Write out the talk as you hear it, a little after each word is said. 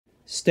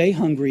Stay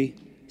hungry,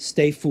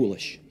 stay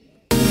foolish.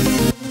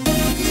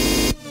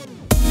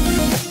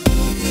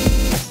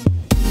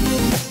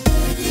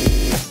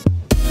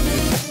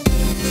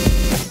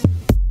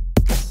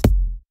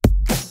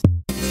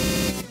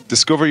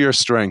 Discover your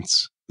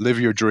strengths, live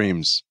your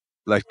dreams,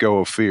 let go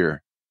of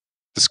fear.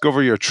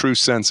 Discover your true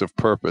sense of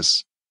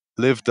purpose,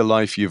 live the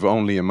life you've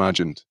only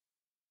imagined.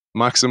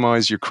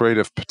 Maximize your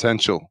creative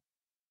potential,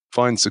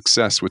 find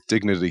success with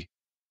dignity,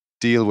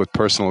 deal with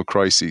personal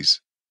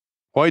crises.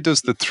 Why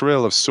does the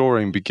thrill of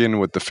soaring begin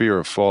with the fear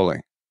of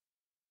falling?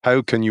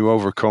 How can you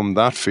overcome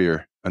that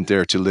fear and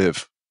dare to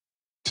live?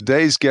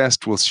 Today's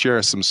guest will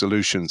share some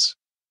solutions.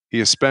 He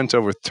has spent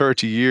over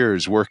 30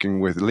 years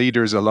working with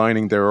leaders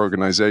aligning their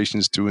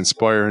organizations to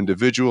inspire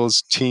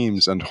individuals,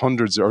 teams, and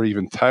hundreds or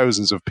even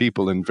thousands of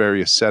people in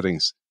various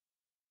settings.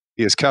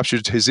 He has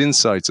captured his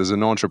insights as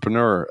an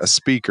entrepreneur, a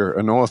speaker,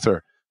 an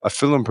author, a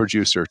film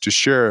producer to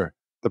share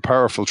the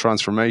powerful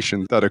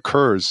transformation that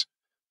occurs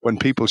when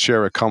people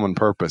share a common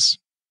purpose.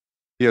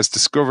 He has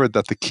discovered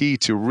that the key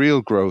to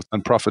real growth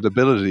and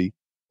profitability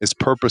is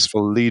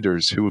purposeful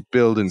leaders who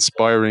build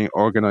inspiring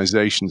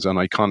organizations and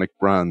iconic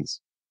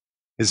brands.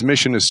 His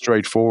mission is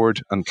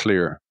straightforward and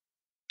clear: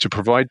 to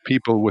provide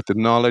people with the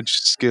knowledge,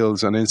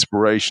 skills, and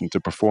inspiration to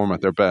perform at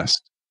their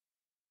best.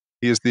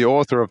 He is the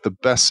author of the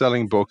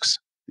best-selling books,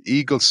 The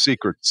Eagle's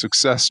Secret: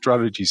 Success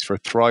Strategies for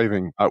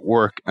Thriving at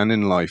Work and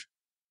in Life,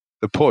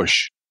 The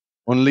Push: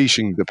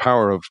 Unleashing the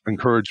Power of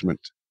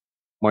Encouragement,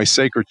 My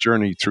Sacred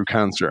Journey Through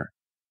Cancer.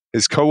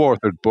 His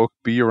co-authored book,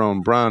 Be Your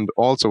Own Brand,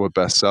 also a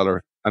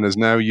bestseller, and is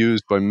now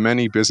used by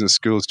many business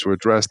schools to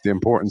address the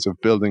importance of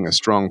building a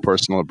strong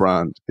personal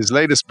brand. His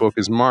latest book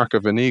is Mark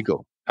of an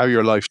Eagle: How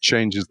Your Life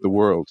Changes the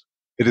World.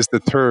 It is the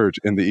third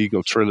in the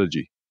Eagle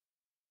trilogy.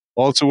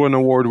 Also an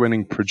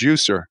award-winning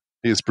producer,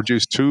 he has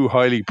produced two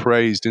highly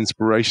praised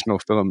inspirational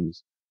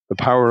films, The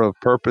Power of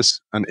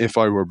Purpose and If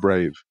I Were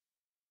Brave.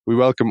 We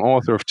welcome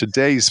author of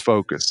today's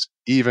focus,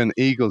 Even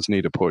Eagles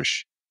Need a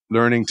Push: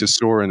 Learning to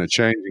Soar in a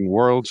Changing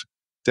World,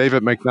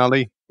 David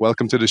McNally.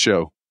 Welcome to the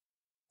show.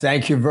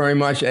 Thank you very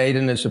much,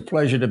 Aidan. It's a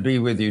pleasure to be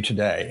with you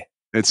today.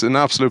 It's an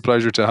absolute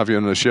pleasure to have you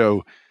on the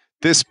show.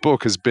 This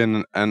book has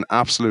been an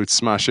absolute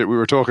smash hit. We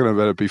were talking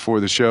about it before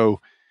the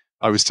show.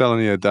 I was telling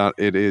you that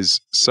it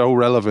is so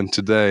relevant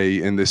today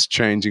in this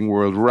changing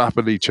world,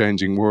 rapidly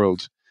changing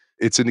world.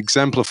 It's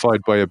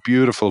exemplified by a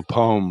beautiful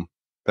poem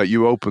that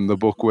you opened the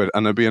book with,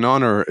 and it'd be an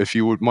honor if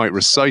you might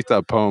recite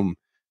that poem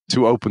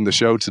to open the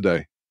show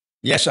today.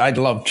 Yes, I'd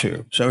love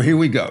to. So here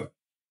we go.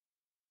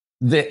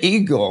 The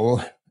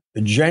eagle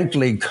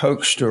gently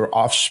coaxed her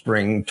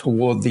offspring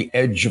toward the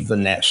edge of the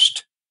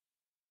nest.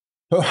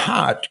 Her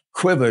heart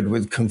quivered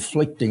with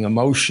conflicting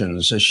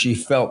emotions as she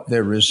felt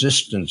their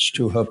resistance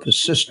to her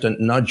persistent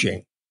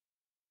nudging.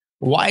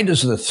 Why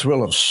does the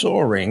thrill of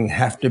soaring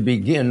have to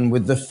begin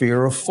with the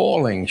fear of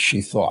falling,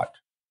 she thought.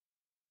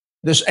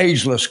 This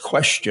ageless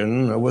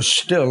question was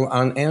still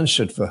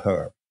unanswered for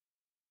her.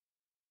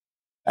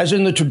 As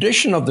in the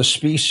tradition of the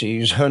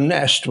species, her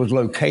nest was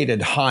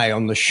located high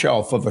on the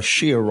shelf of a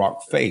sheer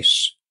rock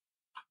face.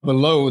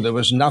 Below, there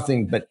was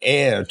nothing but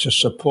air to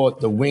support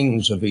the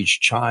wings of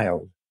each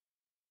child.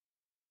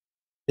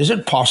 Is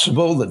it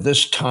possible that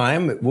this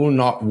time it will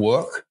not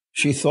work,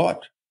 she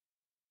thought.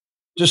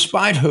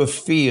 Despite her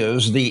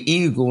fears, the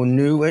eagle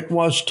knew it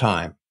was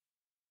time.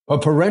 Her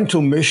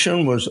parental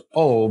mission was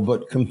all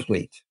but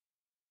complete.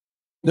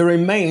 There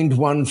remained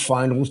one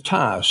final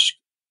task: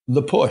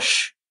 the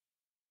push.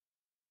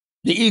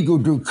 The eagle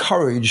drew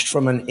courage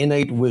from an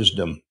innate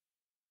wisdom.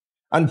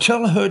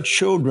 Until her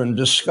children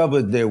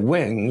discovered their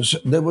wings,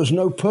 there was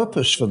no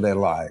purpose for their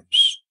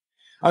lives.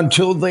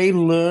 Until they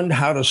learned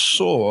how to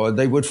soar,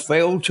 they would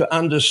fail to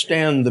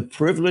understand the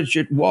privilege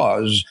it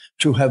was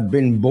to have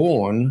been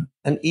born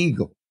an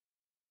eagle.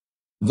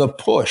 The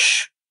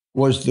push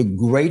was the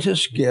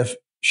greatest gift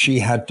she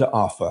had to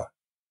offer.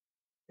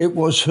 It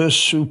was her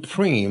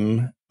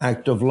supreme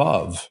act of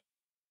love.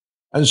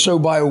 And so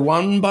by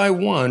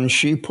one,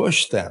 she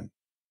pushed them,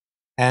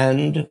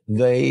 and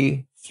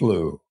they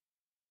flew.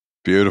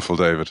 Beautiful,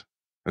 David.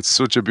 It's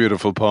such a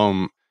beautiful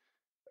poem.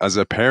 As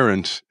a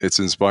parent, it's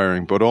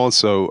inspiring, but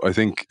also I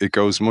think it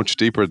goes much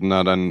deeper than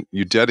that. And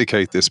you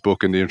dedicate this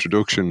book in the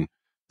introduction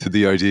to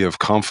the idea of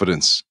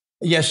confidence.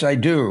 Yes, I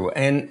do.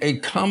 And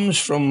it comes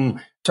from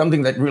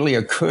something that really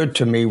occurred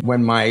to me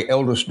when my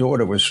eldest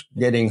daughter was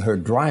getting her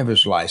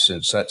driver's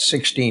license at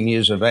 16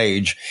 years of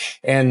age.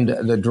 And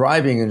the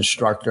driving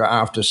instructor,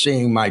 after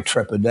seeing my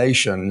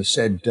trepidation,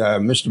 said,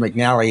 Mr.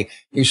 McNally,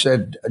 he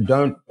said,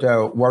 don't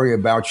worry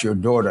about your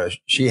daughter.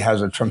 She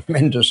has a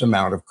tremendous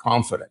amount of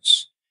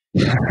confidence.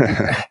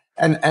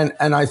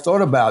 And I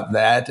thought about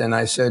that, and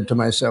I said to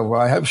myself,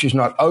 well, I hope she's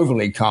not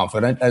overly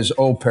confident, as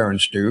all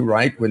parents do,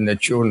 right, when their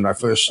children are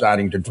first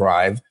starting to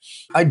drive.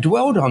 I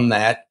dwelled on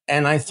that,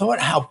 and I thought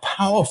how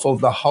powerful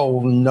the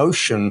whole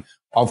notion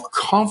of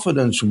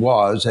confidence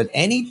was at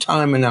any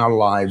time in our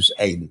lives,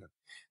 Aidan.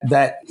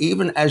 That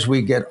even as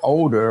we get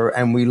older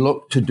and we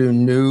look to do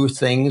new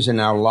things in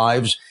our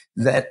lives,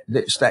 that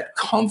it's that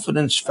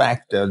confidence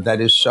factor that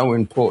is so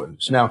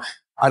important. Now,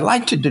 I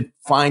like to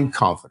define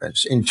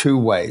confidence in two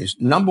ways.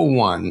 Number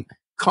one,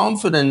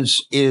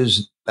 confidence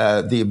is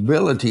the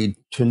ability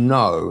to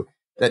know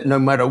that no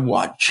matter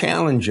what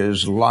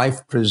challenges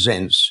life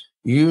presents,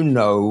 you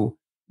know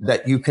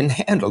that you can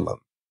handle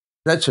them.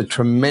 That's a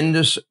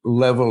tremendous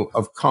level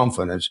of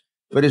confidence,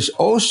 but it's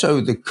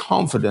also the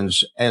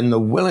confidence and the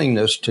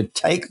willingness to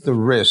take the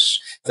risks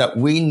that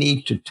we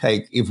need to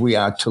take if we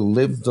are to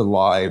live the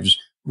lives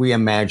we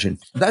imagine.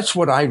 That's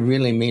what I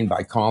really mean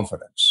by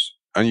confidence.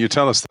 And you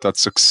tell us that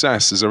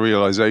success is a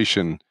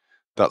realization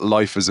that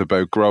life is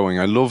about growing.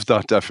 I love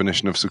that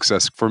definition of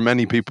success. For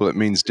many people, it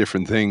means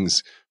different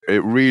things.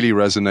 It really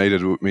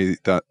resonated with me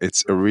that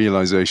it's a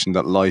realization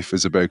that life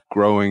is about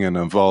growing and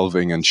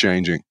evolving and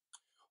changing.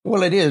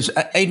 Well, it is.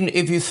 Aiden,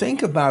 if you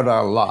think about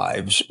our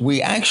lives,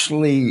 we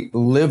actually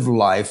live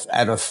life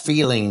at a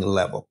feeling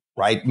level,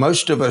 right?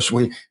 Most of us,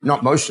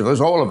 not most of us,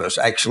 all of us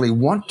actually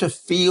want to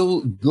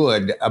feel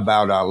good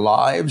about our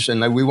lives,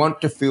 and we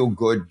want to feel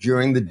good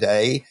during the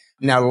day.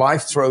 Now,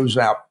 life throws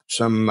out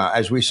some,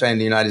 as we say in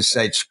the United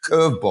States,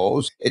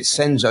 curveballs. It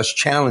sends us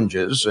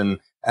challenges and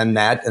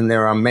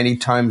there are many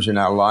times in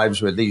our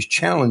lives where these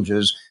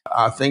challenges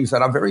are things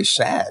that are very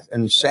sad,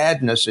 and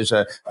sadness is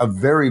a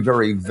very,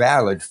 very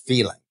valid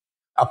feeling.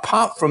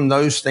 Apart from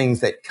those things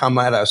that come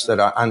at us that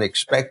are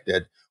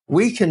unexpected,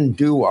 we can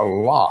do a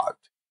lot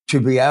to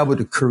be able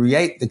to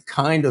create the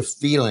kind of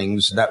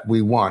feelings that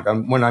we want.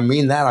 And when I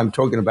mean that, I'm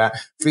talking about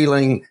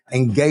feeling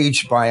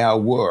engaged by our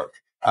work,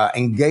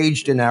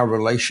 engaged in our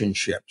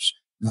relationships,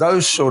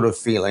 those sort of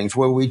feelings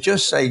where we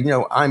just say, you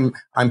know, I'm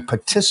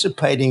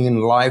participating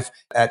in life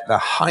at the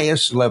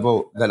highest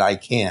level that I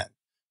can.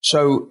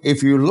 So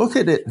if you look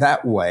at it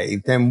that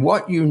way, then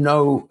what you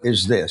know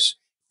is this: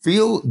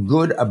 feel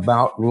good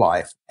about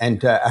life,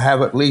 and to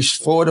have at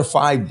least 4 to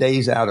 5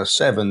 days out of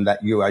 7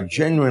 that you are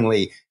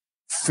genuinely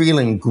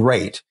feeling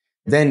great,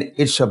 then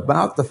it's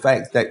about the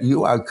fact that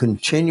you are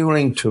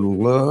continuing to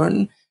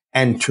learn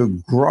and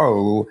to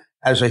grow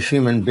as a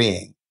human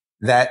being.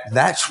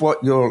 That's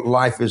what your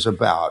life is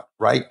about,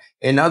 right?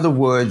 In other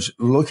words,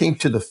 looking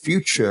to the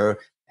future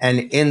and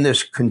in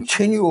this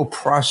continual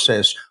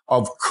process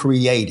of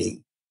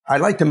creating. I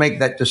like to make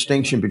that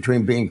distinction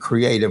between being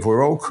creative.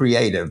 We're all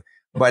creative,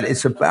 but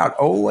it's about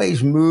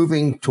always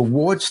moving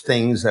towards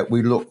things that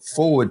we look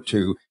forward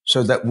to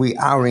so that we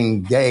are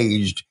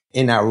engaged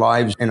in our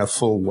lives in a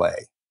full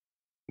way.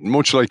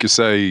 Much like you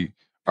say,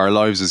 our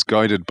lives is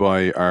guided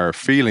by our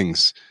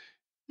feelings.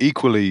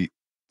 Equally,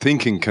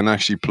 thinking can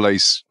actually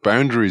place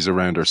boundaries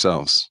around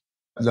ourselves.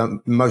 The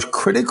most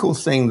critical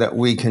thing that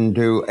we can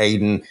do,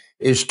 Aiden,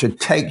 is to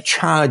take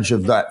charge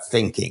of that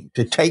thinking,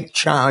 to take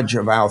charge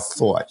of our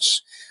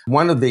thoughts.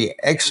 One of the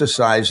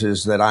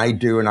exercises that I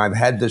do, and I've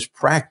had this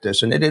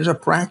practice, and it is a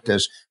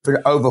practice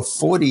for over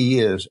 40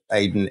 years,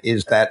 Aiden,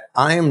 is that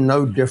I am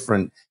no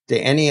different to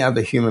any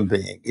other human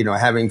being. You know,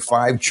 having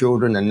 5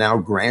 children and now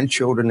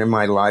grandchildren in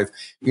my life,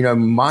 you know,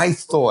 my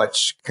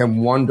thoughts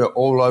can wander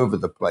all over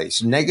the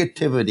place.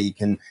 Negativity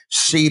can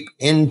seep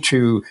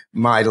into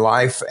my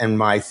life and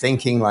my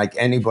thinking like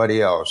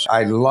anybody else.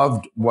 I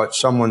loved what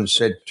someone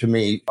said to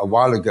me a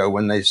while ago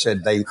when they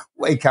said they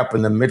wake up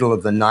in the middle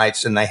of the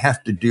nights and they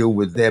have to deal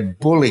with their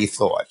bully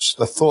thoughts,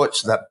 the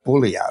thoughts that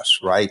bully us,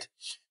 right?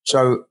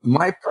 So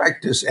my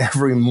practice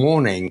every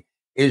morning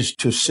is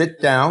to sit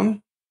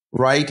down,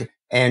 right,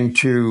 and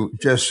to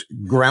just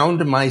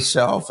ground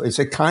myself. It's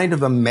a kind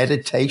of a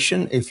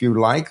meditation, if you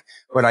like,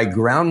 but I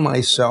ground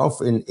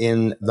myself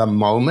in the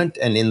moment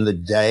and in the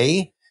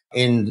day,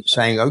 in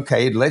saying,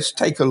 okay, let's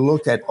take a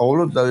look at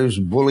all of those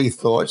bully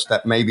thoughts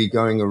that may be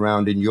going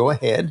around in your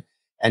head.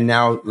 And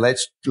now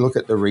let's look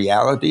at the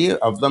reality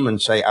of them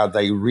and say, are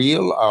they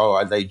real, or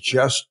are they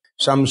just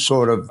some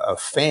sort of a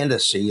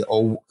fantasy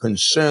or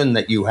concern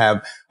that you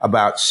have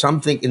about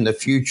something in the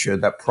future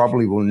that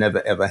probably will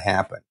never, ever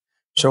happen?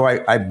 So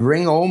I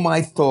bring all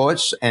my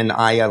thoughts and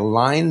I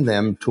align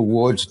them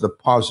towards the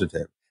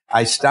positive.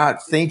 I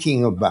start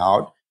thinking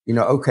about, you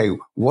know, okay,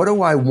 what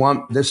do I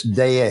want this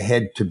day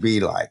ahead to be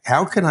like?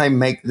 How can I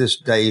make this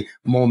day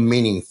more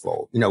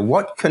meaningful? You know,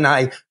 what can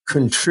I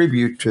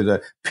contribute to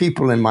the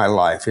people in my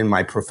life, in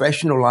my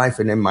professional life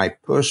and in my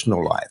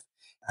personal life?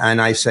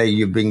 And I say,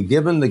 you've been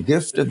given the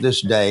gift of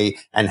this day,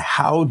 and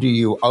how do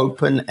you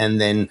open and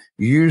then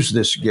use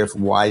this gift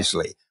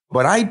wisely?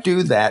 But I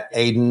do that,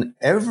 Aiden,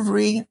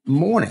 every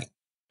morning,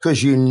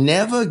 because you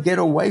never get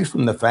away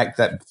from the fact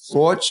that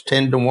thoughts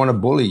tend to want to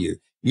bully you.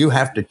 You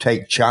have to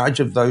take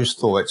charge of those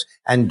thoughts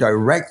and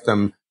direct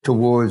them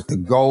towards the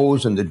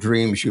goals and the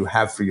dreams you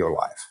have for your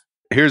life.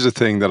 Here's a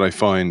thing that I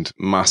find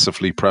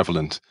massively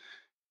prevalent.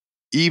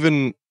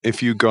 Even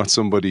if you got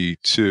somebody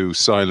to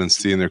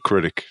silence the inner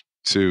critic,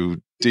 to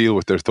deal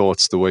with their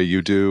thoughts the way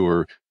you do,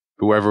 or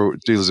whoever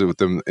deals with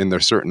them in their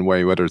certain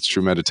way, whether it's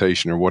through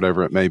meditation or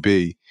whatever it may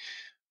be,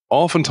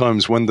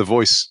 oftentimes when the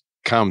voice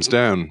calms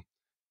down,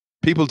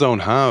 people don't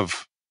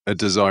have a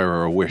desire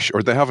or a wish,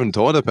 or they haven't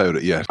thought about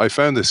it yet. I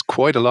found this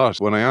quite a lot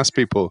when I ask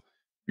people,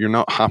 you're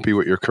not happy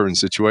with your current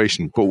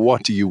situation, but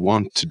what do you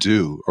want to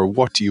do, or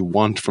what do you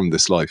want from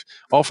this life?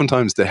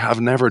 Oftentimes they have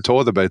never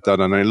thought about that,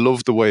 and I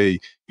love the way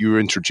you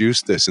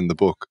introduced this in the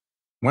book.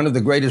 One of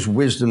the greatest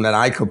wisdom that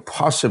I could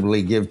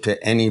possibly give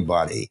to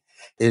anybody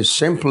is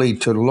simply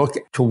to look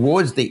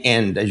towards the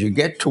end. As you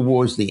get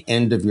towards the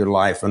end of your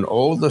life, and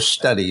all the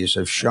studies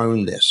have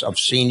shown this of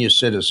senior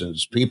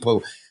citizens,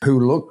 people who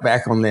look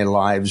back on their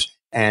lives,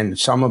 and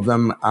some of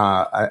them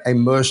are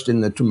immersed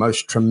in the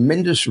most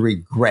tremendous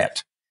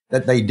regret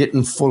that they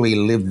didn't fully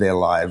live their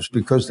lives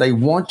because they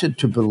wanted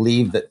to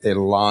believe that their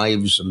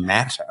lives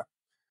matter.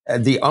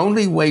 The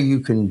only way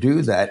you can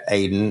do that,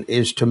 Aidan,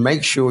 is to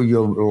make sure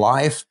your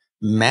life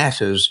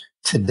matters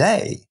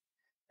today.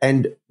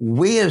 And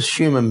we as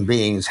human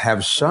beings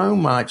have so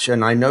much,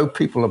 and I know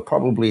people have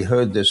probably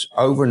heard this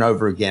over and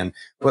over again,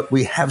 but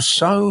we have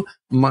so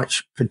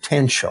much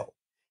potential.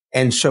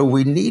 And so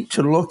we need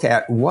to look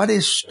at what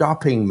is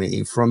stopping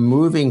me from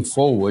moving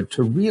forward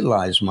to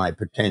realize my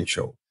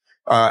potential.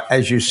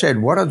 As you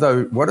said, what are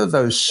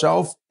those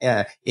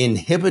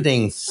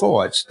self-inhibiting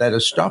thoughts that are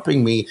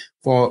stopping me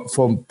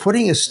from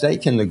putting a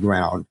stake in the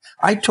ground?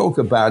 I talk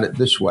about it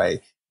this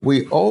way.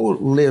 We all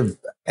live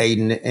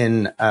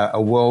in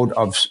a world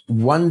of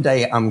one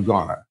day I'm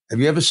gonna. Have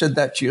you ever said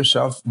that to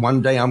yourself?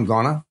 One day I'm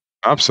gonna?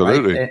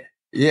 Absolutely. Right?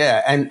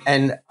 Yeah.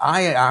 And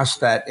I ask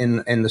that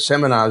in the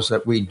seminars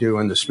that we do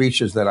and the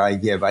speeches that I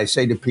give. I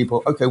say to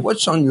people, okay,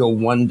 what's on your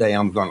one day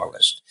I'm gonna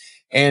list?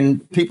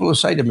 And people will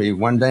say to me,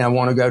 one day I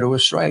want to go to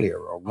Australia,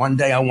 or one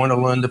day I want to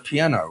learn the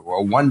piano,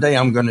 or one day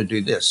I'm going to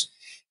do this.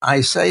 I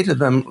say to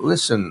them,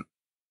 listen,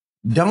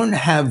 don't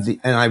have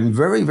and I'm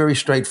very, very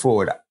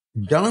straightforward.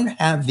 Don't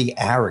have the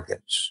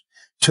arrogance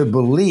to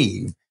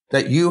believe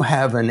that you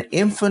have an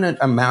infinite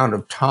amount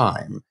of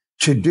time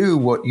to do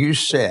what you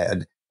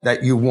said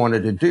that you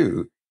wanted to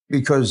do,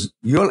 because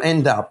you'll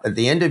end up at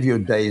the end of your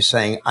day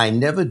saying, I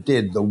never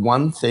did the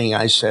one thing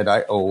I said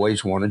I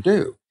always want to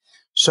do.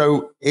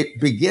 So it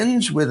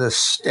begins with a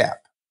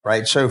step,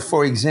 right? So,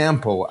 for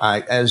example,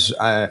 as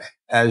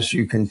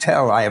you can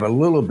tell, I have a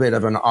little bit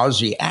of an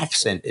Aussie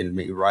accent in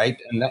me, right?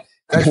 And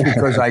that's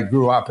because I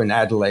grew up in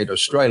Adelaide,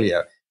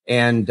 Australia.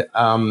 And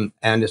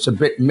it's a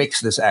bit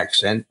mixed, this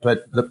accent,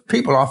 but the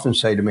people often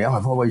say to me, oh,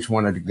 I've always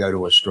wanted to go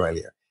to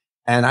Australia.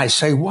 And I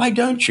say, why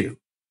don't you?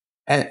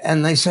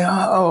 And they say,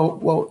 oh,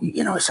 well,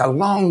 it's a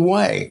long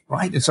way,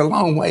 right? It's a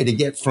long way to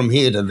get from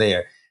here to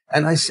there.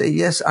 And I say,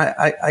 yes,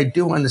 I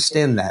do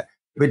understand that.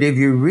 But if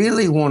you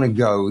really want to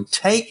go,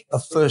 take a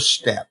first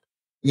step.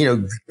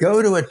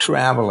 Go to a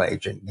travel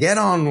agent, get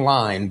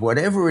online,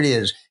 whatever it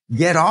is,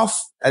 get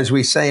off, as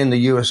we say in the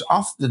US,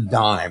 off the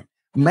dime,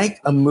 make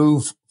a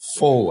move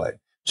forward.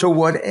 So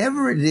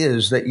whatever it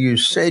is that you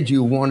said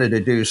you wanted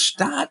to do,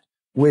 start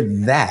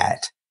with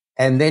that,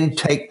 and then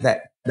take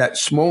that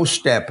small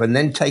step, and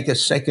then take a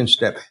second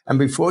step. And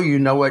before you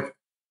know it,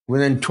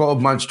 within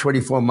 12 months,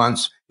 24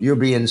 months, you'll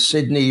be in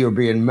Sydney, you'll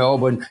be in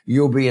Melbourne,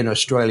 you'll be in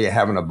Australia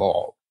having a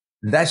ball.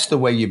 That's the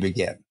way you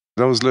begin.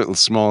 Those little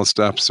small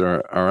steps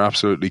are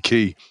absolutely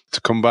key. To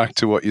come back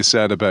to what you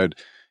said about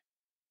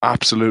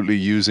absolutely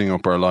using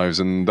up our lives,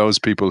 and those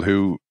people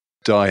who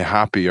die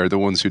happy are the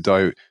ones who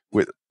die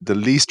with the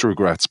least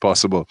regrets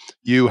possible.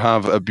 You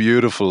have a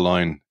beautiful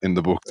line in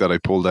the book that I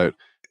pulled out.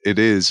 It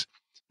is,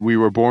 we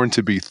were born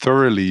to be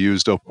thoroughly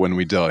used up when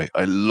we die.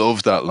 I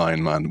love that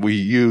line, man. We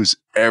use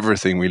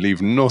everything, we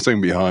leave nothing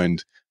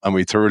behind, and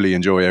we thoroughly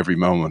enjoy every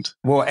moment.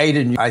 Well,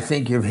 Aidan, I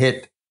think you've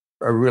hit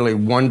a really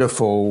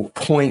wonderful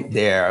point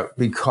there,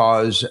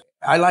 because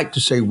I like to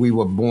say we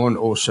were born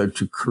also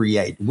to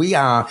create.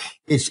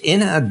 It's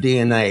in our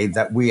DNA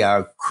that we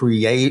are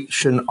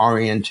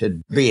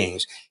creation-oriented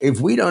beings.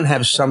 If we don't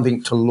have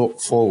something to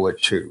look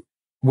forward to,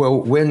 well,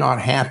 we're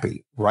not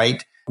happy,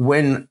 right?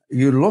 When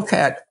you look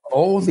at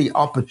all the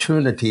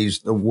opportunities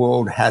the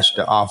world has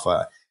to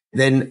offer,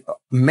 then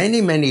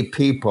many, many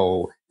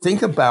people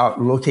think about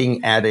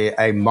looking at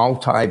a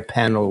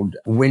multi-paneled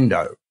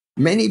window.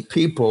 Many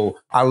people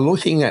are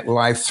looking at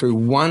life through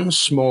one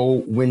small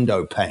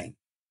window pane.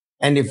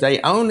 And if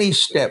they only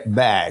stepped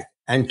back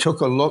and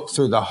took a look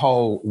through the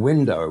whole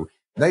window,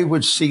 they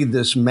would see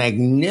this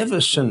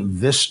magnificent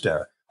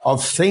vista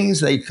of things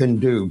they can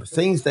do,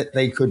 things that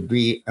they could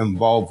be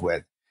involved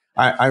with.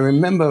 I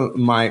remember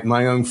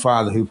my own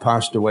father, who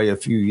passed away a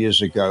few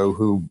years ago,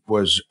 who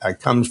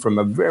comes from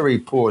a very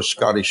poor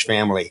Scottish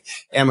family,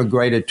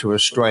 emigrated to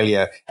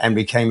Australia and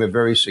became a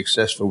very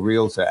successful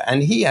realtor.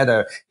 And he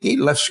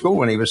left school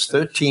when he was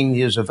 13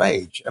 years of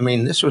age. I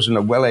mean, this wasn't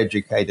a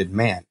well-educated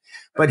man,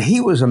 but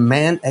he was a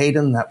man,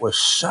 Aidan, that was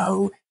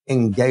so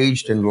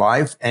engaged in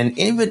life, and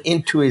even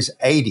into his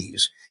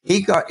 80s.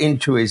 He got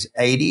into his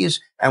 80s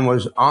and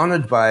was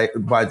honored by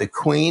the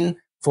Queen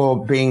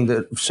for being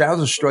the South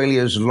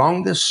Australia's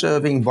longest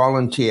serving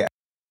volunteer.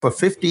 For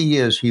 50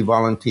 years, he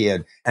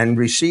volunteered and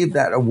received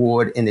that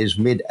award in his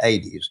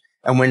mid-80s.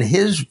 And when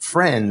his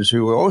friends,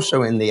 who were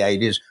also in the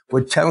 80s,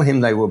 would tell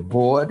him they were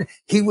bored,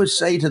 he would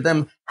say to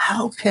them,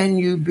 how can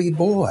you be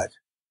bored?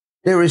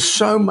 There is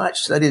so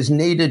much that is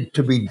needed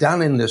to be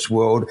done in this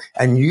world,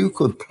 and you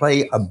could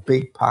play a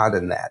big part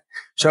in that.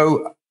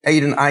 So,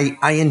 Aidan,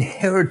 I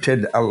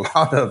inherited a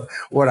lot of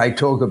what I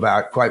talk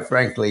about, quite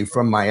frankly,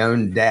 from my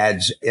own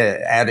dad's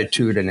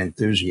attitude and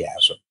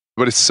enthusiasm.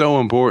 But it's so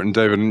important,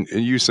 David, and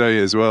you say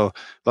as well,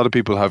 a lot of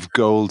people have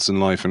goals in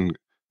life, and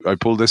I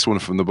pulled this one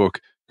from the book.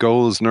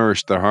 Goals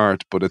nourish the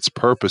heart, but it's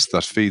purpose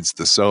that feeds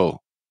the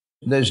soul.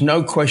 There's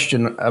no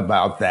question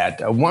about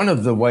that. One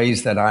of the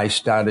ways that I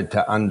started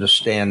to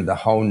understand the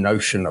whole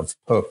notion of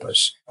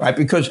purpose, right?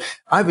 Because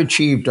I've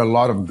achieved a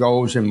lot of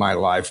goals in my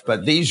life,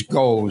 but these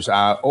goals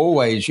are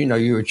always,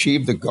 you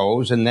achieve the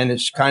goals and then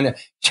it's kind of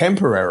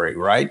temporary,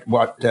 right?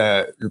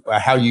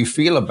 How you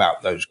feel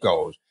about those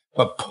goals.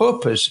 But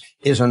purpose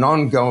is an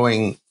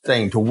ongoing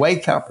thing. To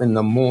wake up in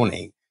the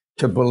morning,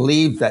 to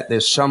believe that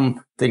there's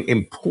something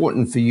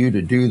important for you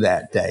to do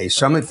that day,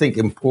 something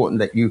important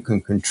that you can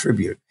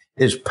contribute,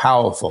 is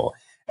powerful.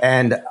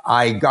 And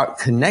I got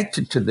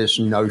connected to this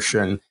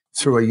notion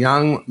through a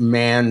young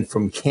man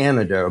from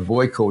Canada, a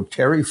boy called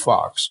Terry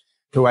Fox,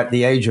 who at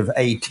the age of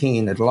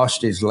 18 had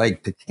lost his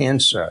leg to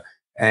cancer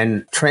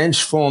and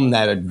transformed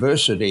that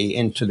adversity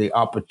into the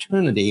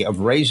opportunity of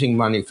raising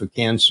money for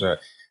cancer,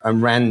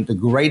 and ran the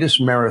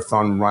greatest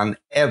marathon run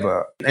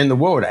ever in the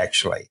world,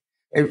 actually.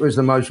 It was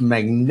the most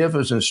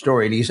magnificent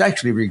story. And he's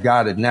actually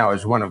regarded now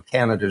as one of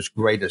Canada's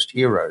greatest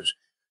heroes.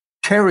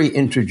 Terry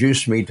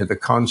introduced me to the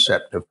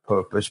concept of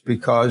purpose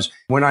because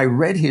when I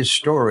read his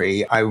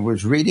story, I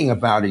was reading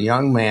about a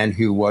young man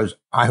who was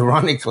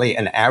ironically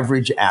an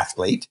average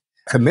athlete,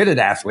 committed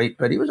athlete,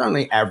 but he was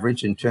only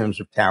average in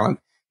terms of talent.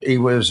 He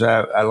was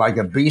like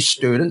a B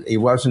student. He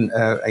wasn't,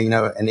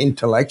 an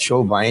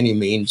intellectual by any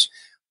means,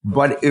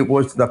 but it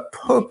was the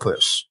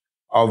purpose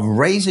of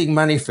raising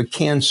money for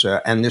cancer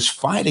and this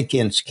fight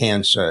against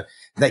cancer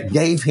that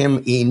gave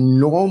him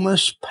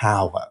enormous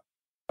power.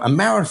 A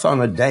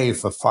marathon a day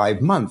for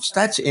 5 months,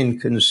 that's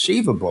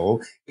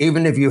inconceivable,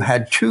 even if you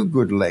had 2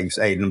 good legs,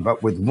 Aidan,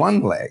 but with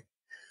 1 leg.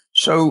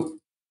 So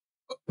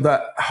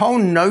the whole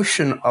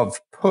notion of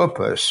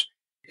purpose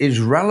is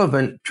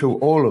relevant to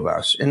all of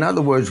us. In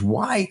other words,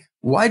 why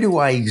do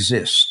I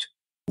exist?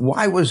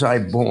 Why was I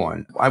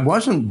born? I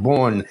wasn't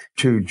born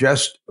to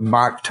just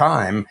mark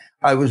time.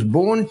 I was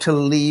born to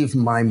leave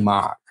my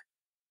mark.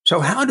 So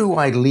how do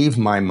I leave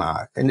my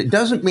mark? And it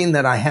doesn't mean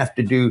that I have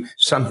to do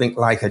something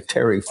like a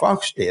Terry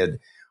Fox did,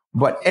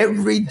 but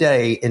every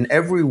day, in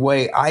every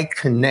way I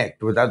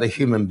connect with other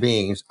human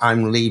beings,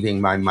 I'm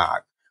leaving my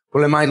mark.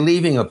 Well, am I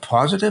leaving a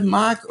positive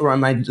mark or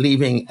am I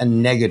leaving a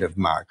negative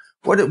mark?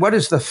 What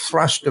is the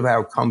thrust of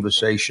our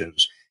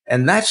conversations?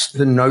 And that's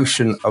the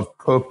notion of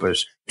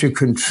purpose, to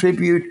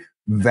contribute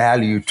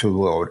value to the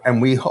world.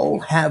 And we all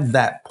have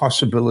that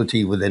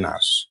possibility within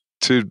us.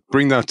 To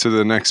bring that to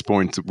the next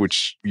point,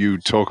 which you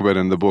talk about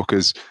in the book,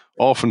 is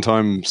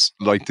oftentimes,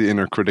 like the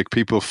inner critic,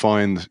 people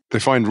find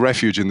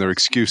refuge in their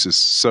excuses.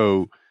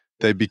 So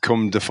they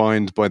become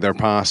defined by their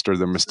past or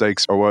their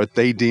mistakes or what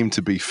they deem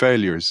to be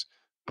failures.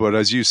 But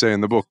as you say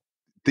in the book,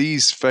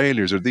 these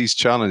failures or these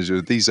challenges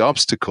or these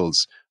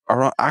obstacles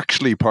are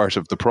actually part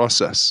of the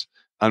process.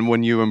 And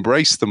when you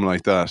embrace them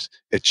like that,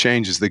 it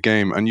changes the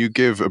game. And you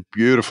give a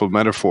beautiful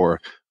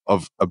metaphor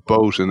of a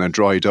boat in a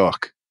dry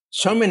dock.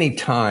 So many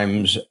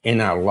times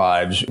in our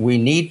lives, we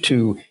need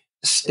to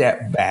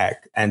step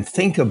back and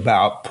think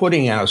about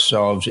putting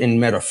ourselves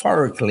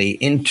metaphorically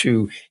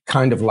into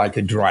kind of like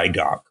a dry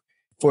dock.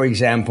 For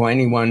example,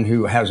 anyone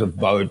who has a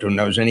boat or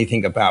knows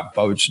anything about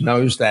boats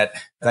knows that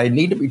they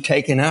need to be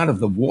taken out of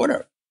the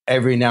water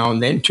every now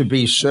and then to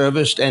be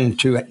serviced and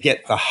to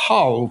get the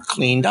hull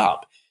cleaned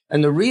up.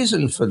 And the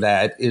reason for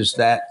that is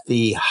that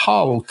the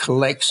hull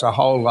collects a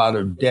whole lot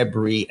of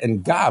debris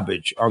and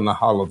garbage on the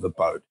hull of the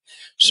boat.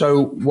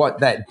 So what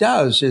that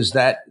does is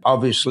that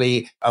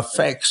obviously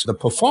affects the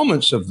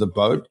performance of the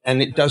boat,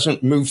 and it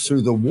doesn't move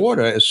through the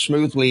water as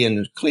smoothly and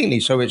as cleanly.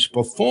 So its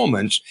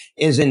performance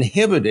is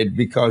inhibited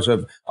because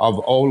of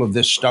all of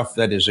this stuff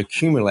that is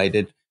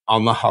accumulated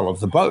on the hull of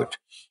the boat.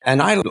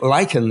 And I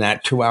liken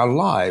that to our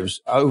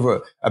lives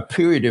over a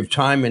period of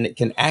time, and it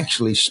can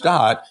actually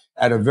start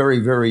at a very,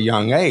 very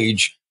young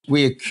age.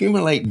 We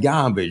accumulate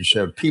garbage,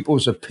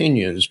 people's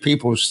opinions,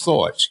 people's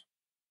thoughts.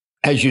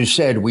 As you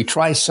said, we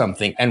try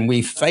something and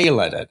we fail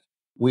at it.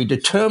 We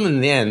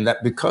determine then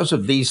that because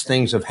of these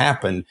things have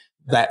happened,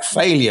 that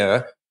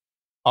failure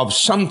of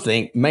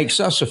something makes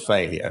us a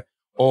failure,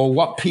 or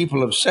what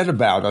people have said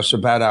about us,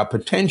 about our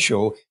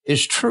potential,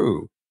 is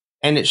true.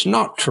 And it's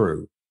not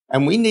true.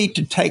 And we need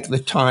to take the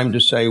time to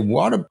say,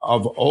 what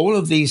of all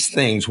of these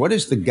things, what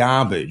is the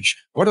garbage?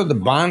 What are the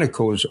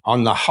barnacles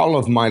on the hull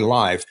of my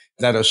life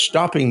that are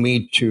stopping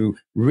me to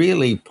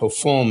really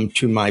perform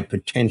to my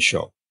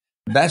potential?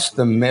 That's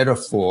the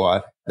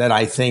metaphor that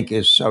I think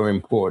is so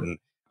important.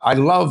 I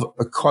love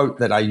a quote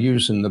that I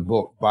use in the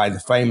book by the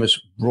famous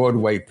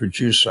Broadway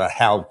producer,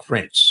 Hal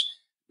Prince.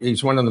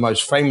 He's one of the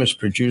most famous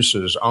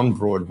producers on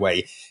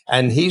Broadway.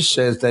 And he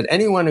says that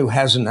anyone who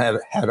hasn't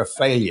had a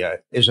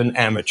failure is an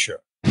amateur.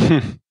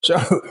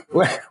 So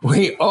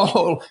we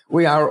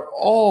are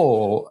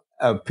all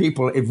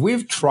people, if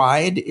we've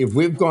tried, if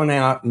we've gone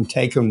out and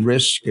taken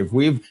risks, if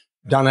we've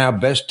done our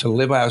best to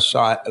live our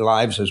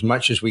lives as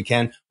much as we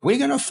can, we're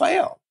going to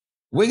fail.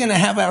 We're going to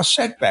have our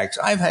setbacks.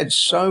 I've had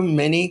so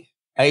many,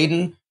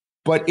 Aiden,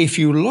 but if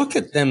you look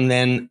at them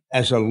then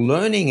as a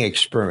learning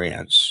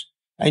experience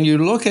and you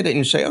look at it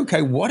and say,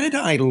 okay, what did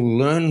I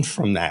learn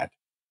from that?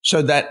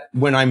 So that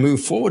when I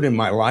move forward in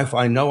my life,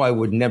 I know I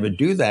would never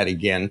do that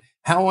again.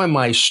 How am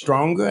I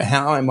stronger?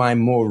 How am I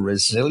more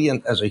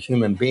resilient as a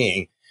human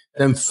being?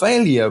 Then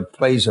failure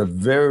plays a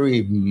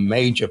very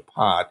major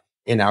part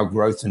in our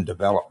growth and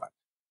development.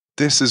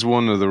 This is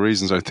one of the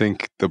reasons I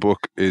think the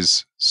book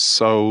is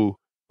so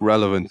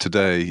relevant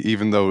today,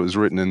 even though it was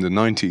written in the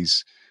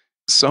 90s.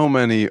 So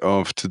many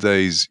of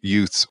today's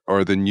youths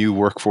or the new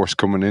workforce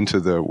coming into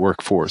the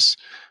workforce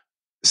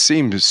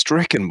seem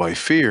stricken by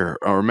fear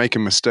or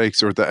making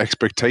mistakes, or the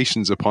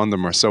expectations upon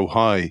them are so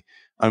high.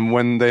 And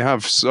when they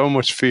have so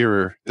much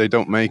fear, they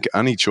don't make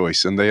any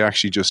choice and they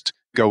actually just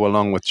go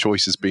along with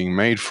choices being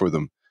made for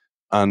them.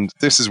 And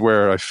this is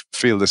where I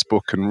feel this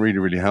book can really,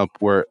 really help,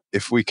 where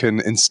if we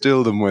can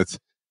instill them with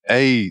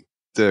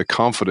the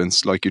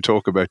confidence, like you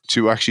talk about,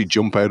 to actually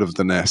jump out of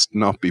the nest,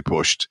 not be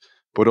pushed,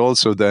 but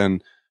also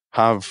then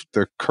have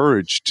the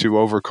courage to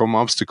overcome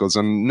obstacles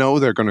and know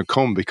they're going to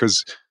come,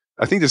 because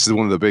I think this is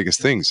one of the biggest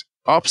things.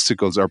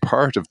 Obstacles are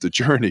part of the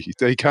journey.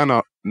 They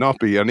cannot not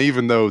be. And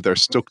even though they're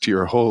stuck to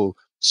your hull,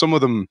 some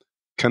of them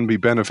can be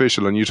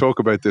beneficial. And you talk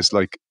about this,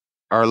 like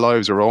our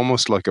lives are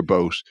almost like a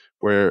boat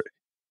where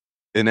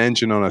an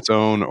engine on its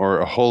own or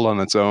a hull on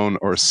its own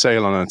or a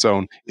sail on its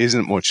own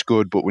isn't much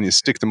good. But when you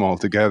stick them all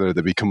together,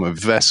 they become a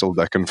vessel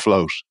that can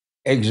float.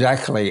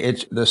 Exactly.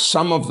 It's the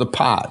sum of the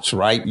parts,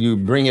 right? You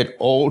bring it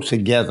all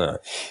together.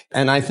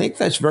 And I think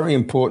that's very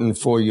important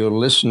for your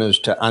listeners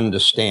to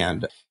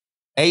understand.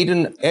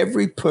 Aiden,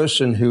 every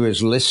person who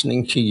is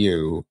listening to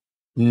you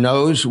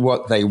knows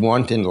what they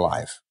want in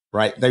life,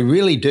 right? They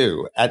really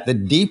do. At the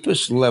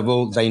deepest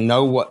level, they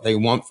know what they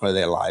want for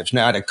their lives.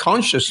 Now, at a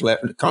conscious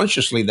level,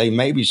 consciously, they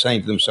may be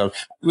saying to themselves,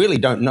 I really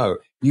don't know.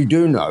 You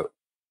do know.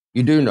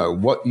 You do know.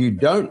 What you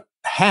don't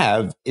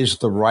have is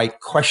the right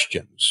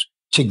questions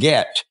to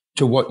get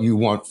to what you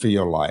want for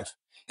your life.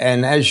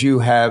 And as you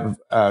have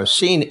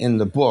seen in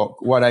the book,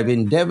 what I've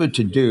endeavored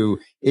to do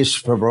is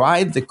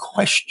provide the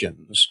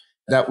questions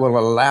that will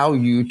allow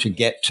you to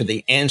get to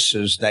the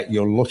answers that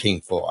you're looking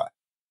for.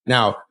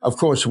 Now, of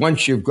course,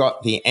 once you've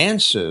got the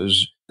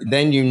answers,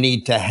 then you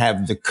need to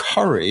have the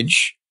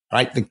courage,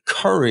 right? The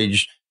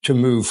courage to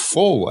move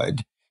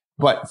forward.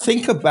 But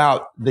think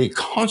about the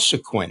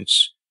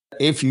consequence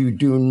if you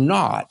do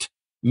not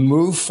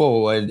move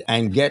forward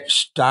and get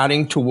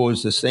starting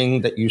towards the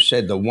thing that you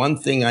said, the one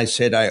thing I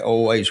said I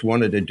always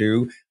wanted to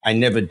do, I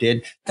never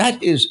did.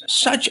 That is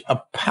such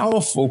a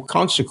powerful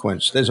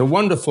consequence. There's a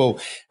wonderful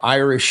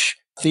Irish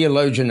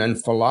theologian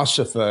and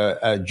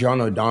philosopher,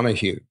 John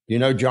O'Donohue. You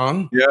know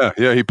John?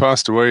 Yeah, he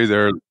passed away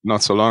there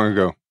not so long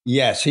ago.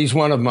 Yes, he's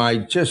one of my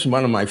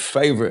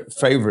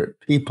favorite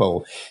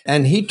people.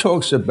 And he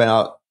talks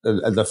about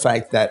the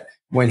fact that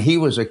when he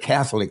was a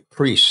Catholic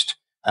priest,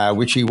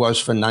 which he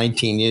was for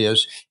 19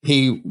 years,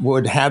 he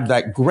would have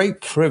that great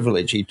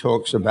privilege he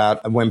talks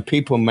about when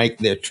people make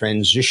their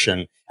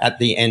transition at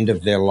the end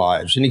of their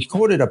lives. And he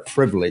called it a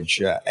privilege,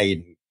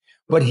 Aiden.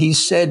 But he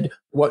said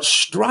what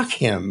struck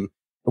him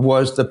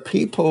was the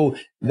people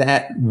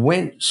that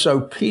went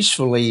so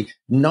peacefully,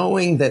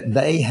 knowing that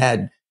they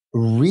had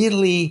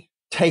really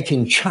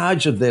taken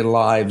charge of their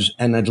lives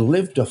and had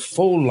lived a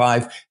full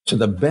life to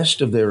the best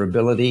of their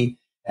ability.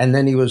 And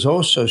then he was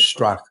also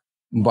struck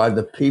by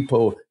the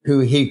people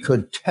who he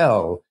could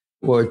tell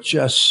were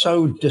just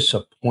so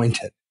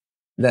disappointed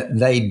that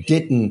they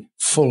didn't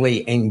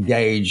fully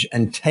engage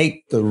and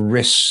take the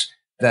risks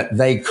that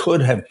they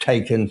could have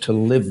taken to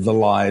live the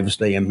lives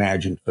they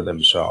imagined for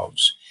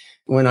themselves.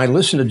 When I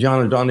listened to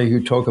John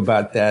O'Donohue talk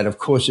about that, of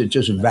course, it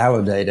just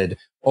validated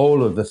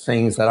all of the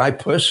things that I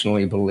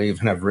personally believe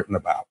and have written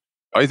about.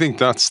 I think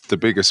that's the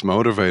biggest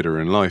motivator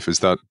in life, is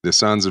that the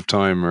sands of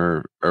time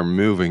are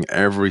moving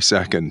every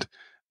second.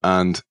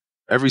 And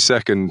every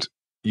second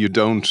you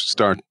don't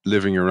start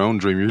living your own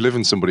dream, you're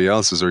living somebody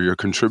else's, or you're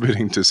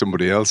contributing to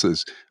somebody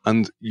else's.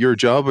 And your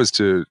job is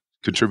to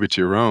contribute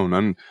to your own.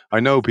 And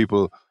I know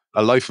people,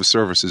 a life of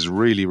service is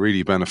really,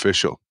 really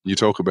beneficial. You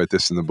talk about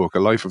this in the book. A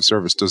life of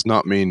service does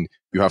not mean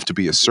you have to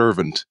be a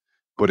servant,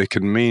 but it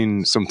can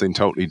mean something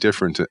totally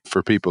different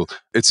for people.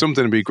 It's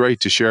something to be great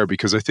to share,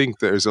 because I think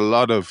there's a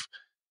lot of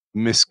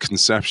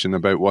misconception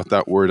about what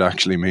that word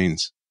actually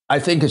means. I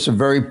think it's a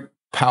very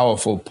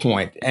powerful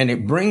point, and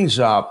it brings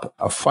up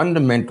a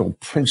fundamental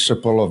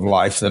principle of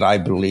life that I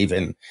believe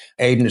in.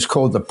 Aiden, is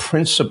called the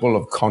principle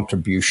of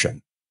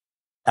contribution.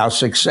 Our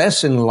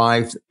success in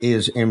life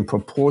is in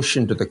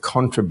proportion to the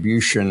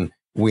contribution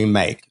we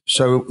make.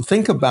 So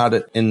think about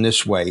it in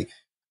this way.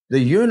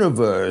 The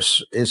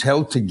universe is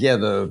held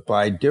together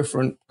by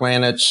different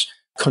planets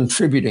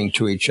contributing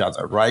to each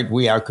other, right?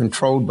 We are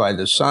controlled by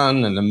the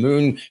sun, and the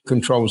moon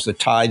controls the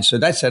tide. So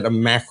that's at a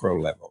macro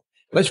level.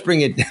 Let's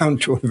bring it down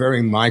to a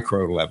very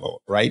micro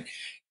level, right?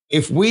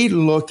 If we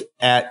look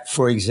at,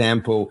 for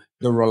example,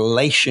 the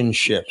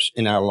relationships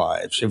in our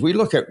lives, if we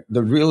look at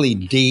the really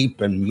deep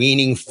and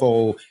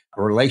meaningful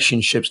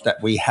relationships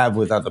that we have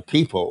with other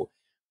people,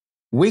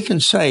 we can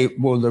say,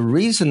 well, the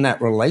reason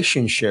that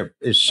relationship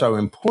is so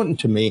important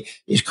to me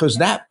is because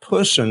that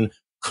person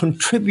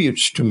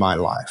contributes to my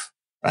life,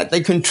 right?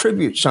 They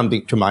contribute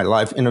something to my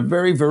life in a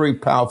very, very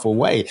powerful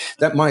way,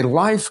 that my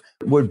life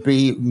would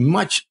be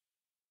much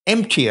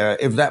emptier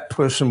if that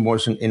person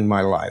wasn't in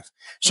my life.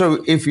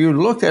 So if you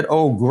look at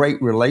all great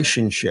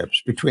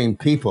relationships between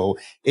people,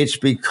 it's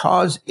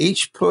because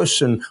each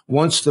person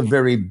wants the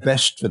very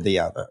best for the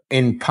other.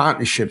 In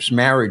partnerships,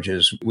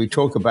 marriages, we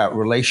talk about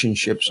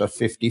relationships are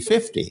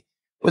 50-50.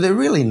 Well, they're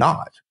really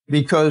not,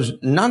 because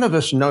none of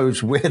us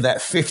knows where that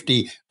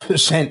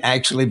 50%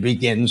 actually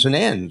begins and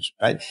ends,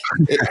 right?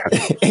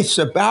 It's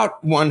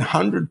about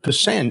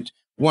 100%.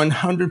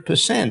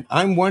 100%.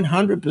 I'm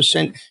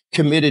 100%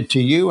 committed to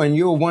you, and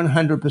you're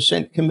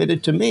 100%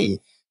 committed to me.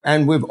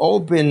 And we've all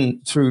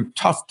been through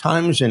tough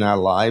times in our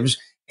lives.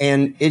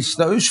 And it's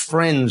those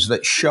friends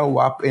that show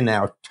up in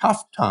our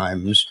tough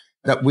times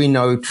that we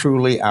know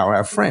truly are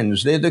our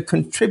friends. They're the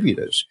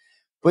contributors.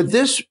 But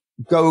this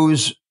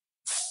goes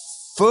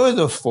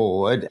further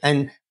forward.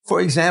 And for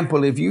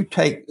example, if you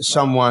take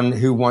someone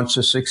who wants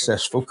a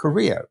successful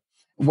career,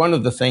 one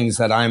of the things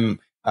that I'm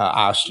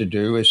asked to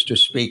do is to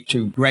speak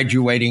to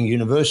graduating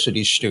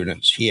university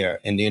students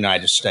here in the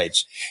United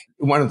States.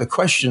 One of the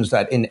questions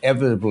that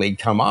inevitably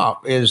come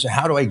up is,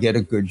 how do I get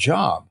a good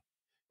job?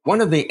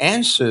 One of the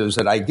answers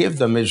that I give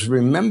them is,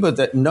 remember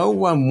that no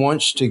one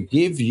wants to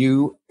give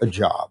you a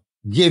job.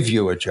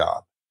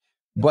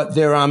 But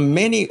there are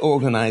many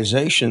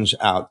organizations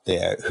out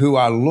there who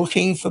are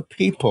looking for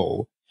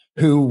people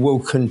who will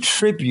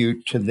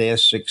contribute to their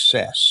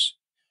success.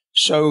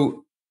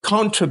 So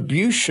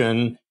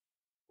contribution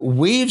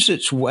weaves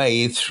its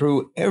way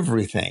through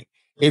everything.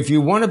 If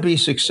you want to be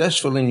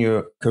successful in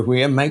your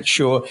career, make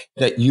sure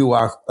that you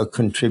are a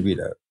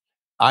contributor.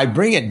 I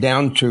bring it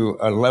down to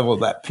a level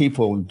that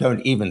people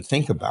don't even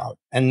think about,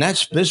 and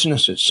that's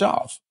business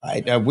itself.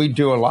 Right? We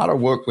do a lot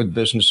of work with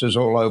businesses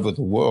all over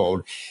the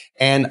world,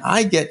 and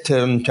I get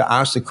to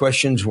ask the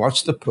questions,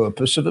 what's the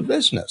purpose of a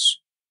business?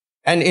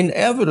 And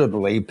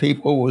inevitably,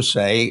 people will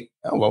say,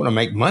 oh, I want to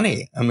make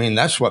money. I mean,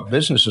 that's what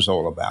business is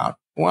all about.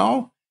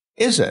 Well,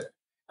 is it?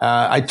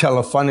 I tell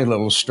a funny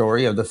little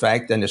story of the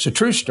fact, and it's a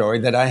true story,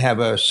 that I have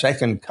a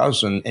second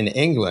cousin in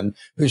England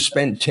who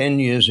spent 10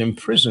 years in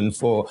prison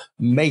for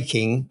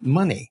making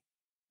money.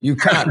 You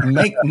can't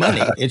make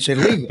money. It's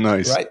illegal,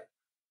 Nice. right?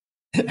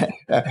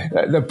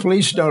 The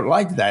police don't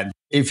like that.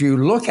 If you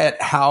look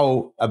at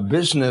how a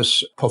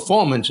business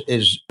performance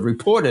is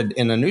reported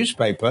in a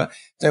newspaper,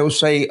 they'll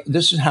say,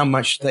 this is how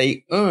much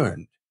they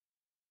earned.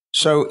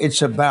 So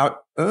it's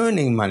about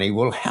earning money.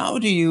 Well, how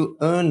do you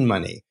earn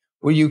money?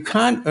 Well, you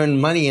can't earn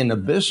money in a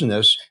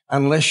business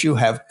unless you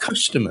have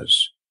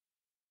customers.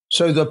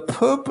 So the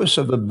purpose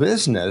of a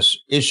business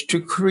is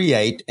to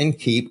create and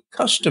keep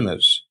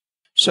customers.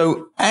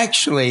 So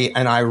actually,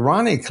 and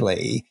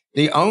ironically,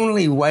 the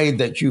only way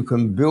that you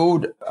can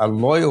build a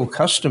loyal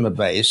customer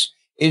base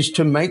is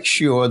to make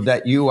sure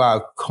that you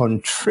are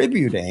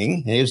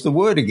contributing, here's the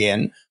word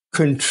again,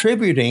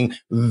 contributing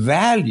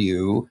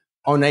value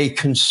on a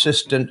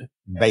consistent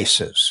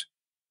basis.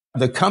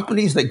 The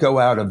companies that go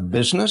out of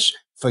business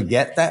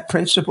forget that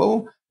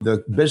principle.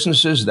 The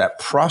businesses that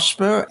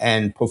prosper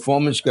and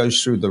performance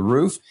goes through the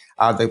roof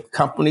are the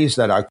companies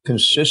that are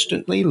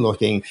consistently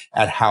looking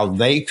at how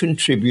they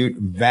contribute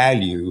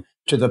value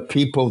to the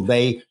people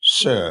they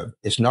serve.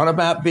 It's not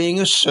about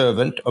being a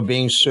servant or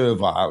being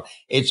servile.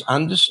 It's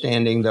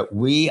understanding that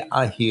we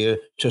are here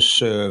to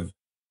serve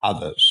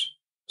others.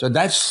 So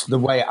that's the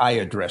way I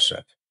address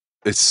it.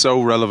 It's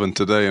so relevant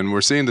today, and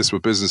we're seeing this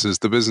with businesses.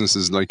 The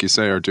businesses, like you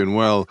say, are doing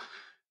well.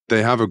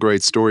 They have a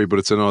great story, but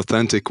it's an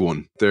authentic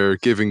one. They're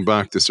giving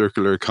back the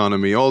circular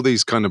economy. All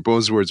these kind of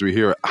buzzwords we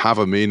hear have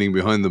a meaning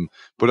behind them.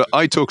 But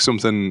I took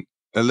something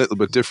a little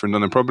bit different,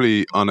 and I'm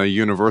probably on a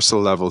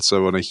universal level,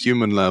 so on a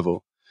human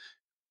level,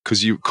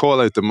 because you call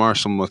out the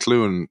Marshall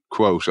McLuhan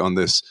quote on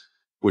this,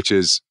 which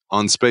is,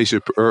 on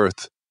spaceship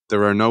Earth,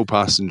 there are no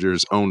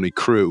passengers, only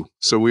crew.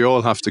 So we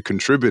all have to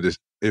contribute it.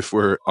 If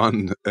we're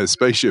on a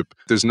spaceship,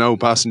 there's no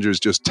passengers,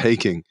 just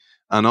taking.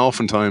 And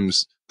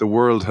oftentimes the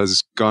world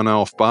has gone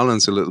off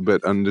balance a little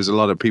bit, and there's a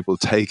lot of people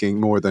taking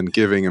more than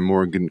giving and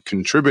more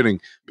contributing.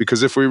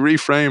 Because if we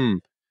reframe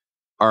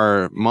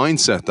our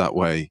mindset that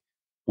way,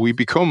 we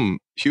become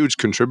huge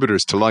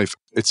contributors to life.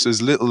 It's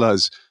as little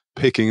as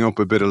picking up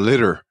a bit of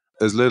litter,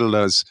 as little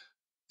as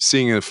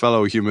seeing a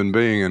fellow human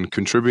being and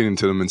contributing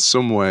to them in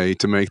some way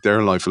to make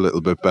their life a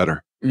little bit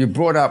better. You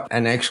brought up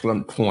an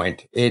excellent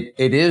point. It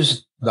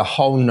is the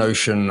whole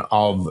notion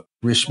of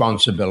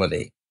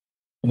responsibility.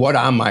 What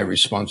are my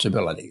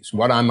responsibilities?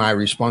 What are my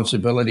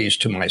responsibilities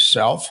to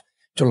myself,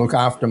 to look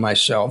after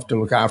myself, to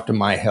look after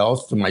my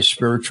health, to my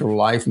spiritual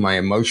life, my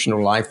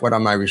emotional life? What are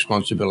my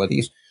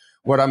responsibilities?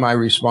 What are my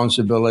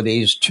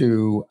responsibilities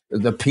to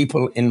the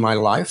people in my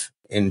life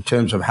in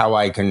terms of how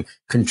I can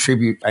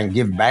contribute and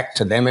give back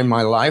to them in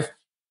my life?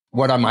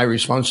 What are my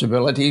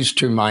responsibilities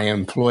to my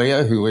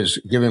employer who is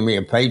giving me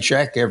a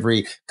paycheck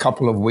every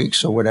couple of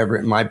weeks or whatever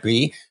it might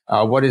be?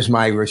 What is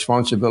my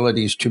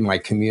responsibilities to my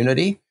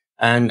community?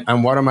 And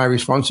what are my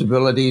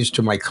responsibilities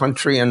to my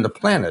country and the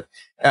planet?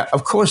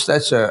 Of course,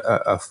 that's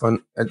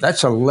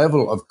that's a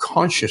level of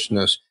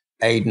consciousness,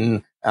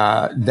 Aiden,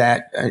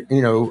 that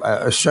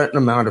a certain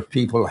amount of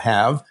people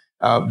have.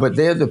 But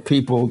they're the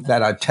people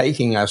that are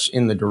taking us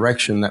in the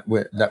direction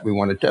that we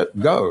want to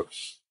go.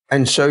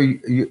 And so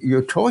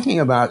you're talking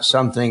about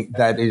something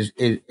that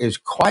is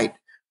quite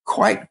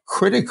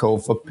critical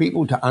for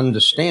people to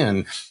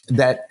understand,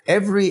 that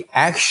every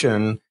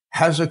action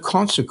has a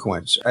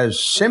consequence. As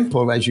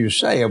simple as you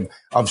say,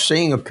 of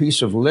seeing a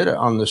piece of litter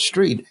on the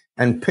street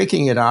and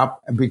picking it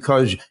up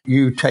because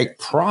you take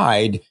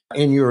pride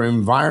in your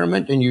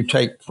environment and you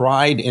take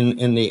pride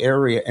in the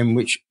area in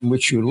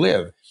which you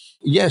live.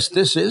 Yes,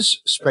 this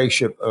is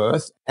spaceship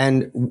Earth,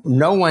 and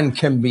no one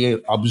can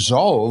be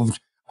absolved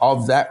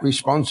of that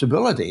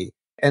responsibility.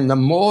 And the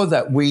more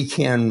that we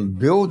can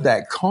build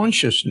that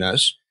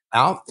consciousness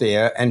out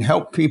there and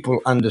help people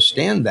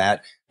understand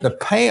that, the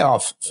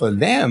payoff for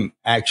them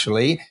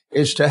actually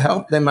is to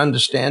help them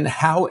understand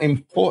how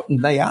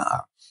important they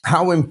are,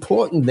 how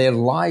important their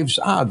lives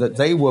are, that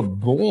they were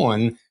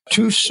born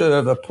to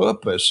serve a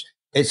purpose.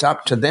 It's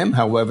up to them,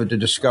 however, to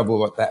discover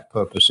what that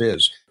purpose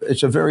is.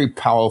 It's a very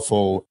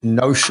powerful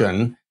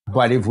notion.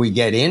 But if we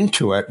get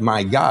into it,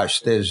 my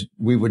gosh,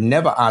 we would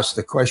never ask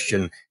the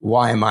question,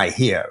 why am I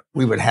here?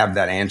 We would have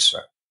that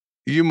answer.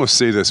 You must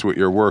see this with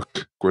your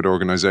work with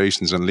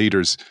organizations and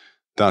leaders,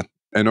 that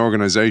an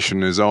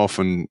organization is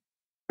often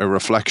a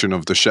reflection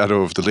of the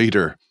shadow of the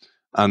leader.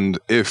 And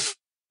if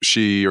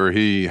she or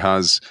he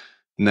has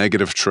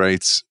negative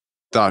traits,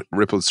 that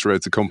ripples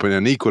throughout the company.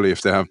 And equally,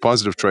 if they have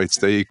positive traits,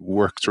 they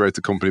work throughout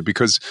the company,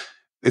 because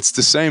it's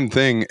the same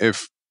thing.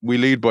 If we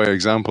lead by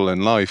example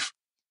in life,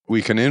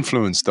 we can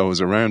influence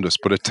those around us,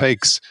 but it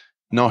takes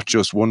not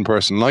just one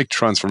person. Like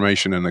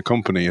transformation in a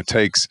company, it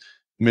takes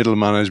middle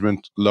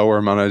management,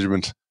 lower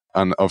management,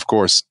 and of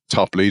course,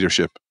 top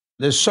leadership.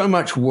 There's so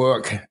much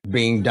work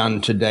being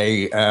done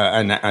today,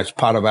 and as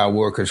part of our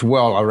work as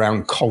well,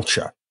 around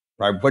culture,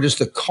 right? What is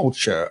the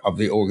culture of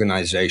the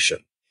organization?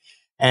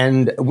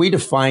 And we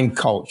define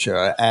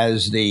culture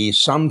as the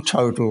sum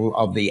total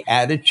of the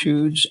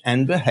attitudes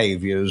and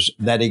behaviors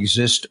that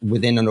exist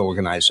within an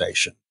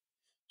organization.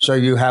 So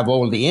you have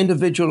all the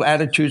individual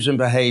attitudes and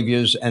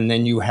behaviors, and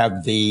then you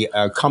have the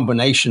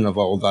combination of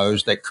all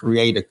those that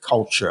create a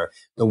culture,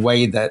 the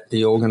way that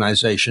the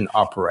organization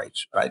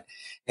operates, right?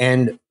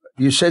 And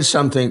you said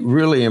something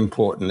really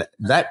important.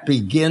 That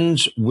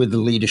begins with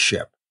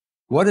leadership.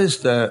 What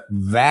is the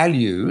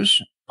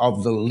values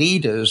of the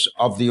leaders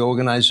of the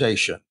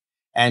organization?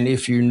 And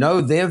if you know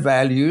their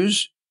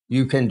values,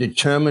 you can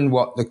determine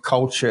what the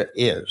culture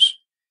is.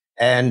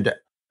 And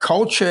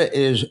culture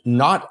is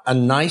not a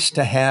nice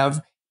to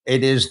have.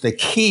 It is the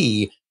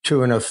key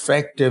to an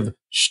effective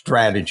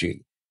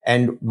strategy.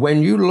 And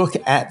when you look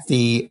at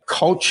the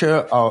culture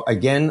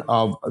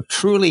of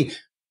truly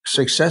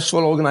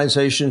successful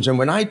organizations, and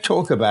when I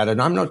talk about it,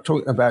 I'm not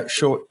talking about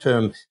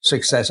short-term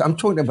success. I'm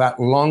talking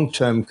about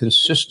long-term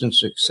consistent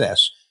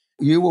success.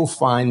 You will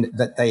find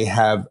that they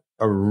have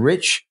a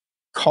rich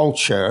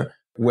culture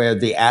where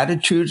the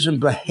attitudes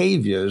and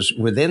behaviors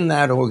within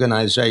that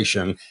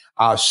organization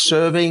are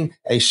serving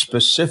a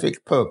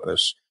specific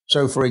purpose.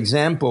 So, for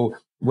example,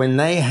 when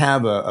they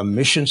have a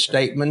mission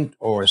statement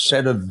or a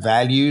set of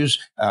values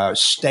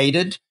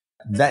stated,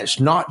 that's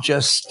not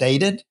just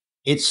stated,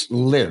 it's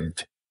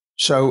lived.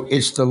 So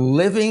it's the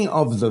living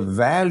of the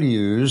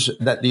values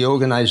that the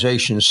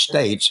organization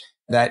states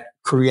that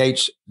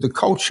creates the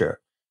culture.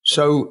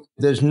 So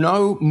there's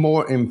no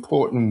more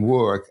important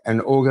work an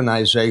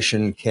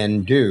organization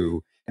can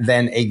do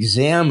than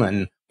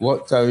examine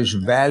what those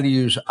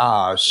values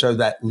are so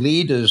that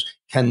leaders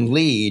can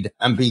lead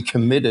and be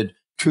committed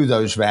to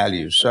those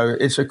values. So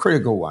it's a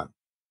critical one.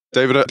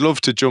 David, I'd love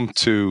to jump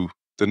to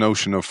the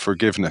notion of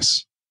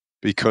forgiveness,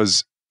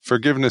 because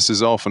forgiveness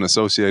is often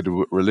associated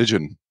with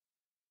religion.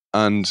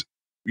 And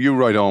you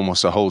write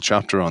almost a whole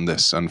chapter on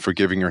this, and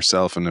forgiving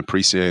yourself and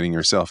appreciating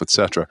yourself,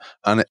 etc.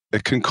 And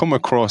it can come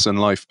across in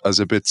life as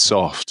a bit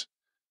soft.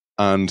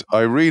 And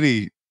I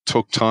really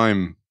took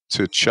time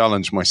to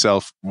challenge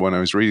myself when I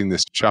was reading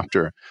this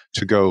chapter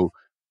to go,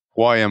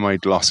 why am I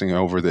glossing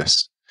over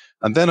this?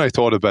 And then I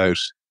thought about,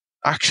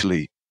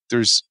 actually,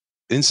 there's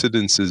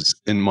incidences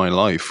in my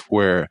life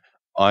where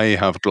I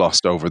have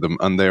glossed over them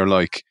and they're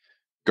like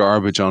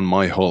garbage on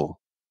my hull.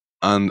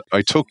 And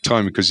I took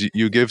time, because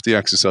you give the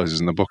exercises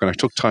in the book, and I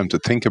took time to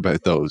think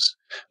about those.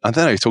 And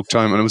then I took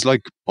time, and it was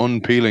like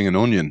unpeeling an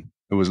onion.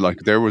 It was like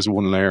there was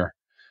one layer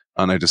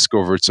and I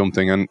discovered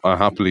something, and I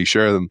happily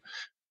share them.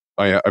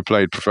 I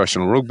played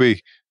professional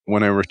rugby.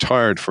 When I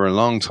retired, for a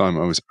long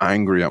time, I was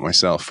angry at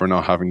myself for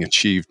not having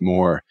achieved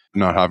more,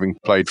 not having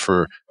played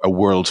for a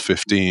World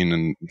 15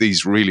 and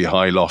these really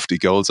high, lofty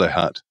goals I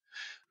had.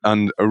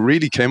 And it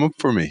really came up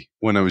for me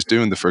when I was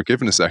doing the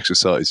forgiveness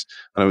exercise.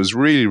 And it was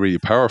really, really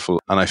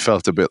powerful. And I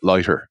felt a bit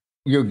lighter.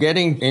 You're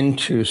getting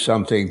into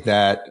something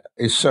that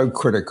is so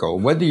critical.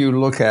 Whether you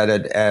look at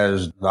it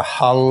as the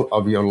hull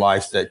of your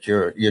life, that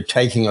you're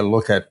taking a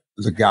look at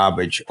the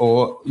garbage,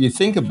 or you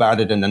think about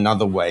it in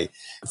another way.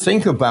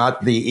 Think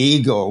about the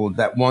eagle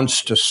that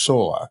wants to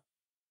soar,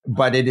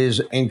 but it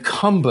is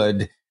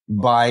encumbered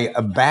by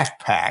a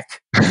backpack,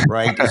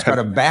 right? It's got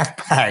a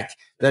backpack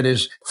that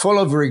is full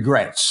of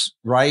regrets,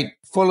 right?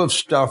 Full of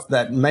stuff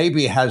that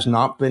maybe has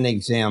not been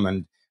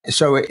examined.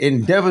 So it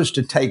endeavors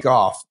to take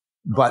off.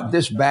 But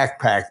this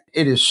backpack,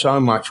 it is so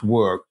much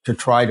work to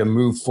try to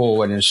move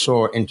forward and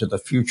soar into the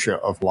future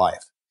of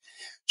life.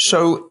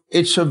 So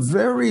it's a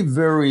very,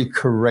 very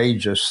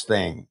courageous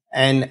thing.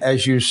 And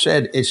as you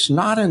said, it's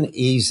not an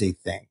easy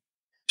thing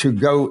to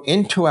go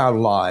into our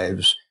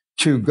lives,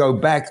 to go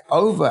back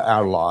over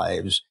our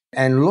lives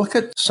and look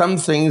at some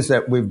things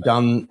that we've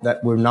done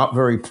that we're not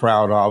very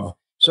proud of,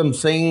 some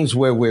things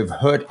where we've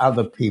hurt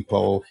other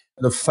people,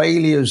 the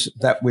failures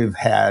that we've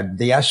had,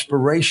 the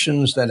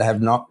aspirations that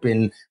have not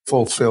been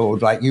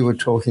fulfilled, like you were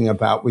talking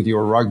about with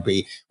your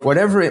rugby,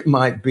 whatever it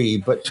might be,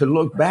 but to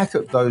look back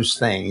at those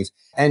things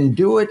and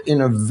do it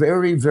in a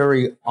very,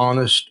 very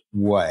honest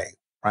way,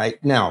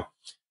 right? Now,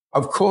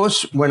 of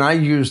course, when I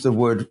use the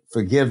word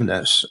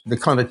forgiveness, the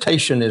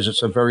connotation is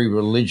it's a very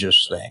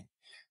religious thing.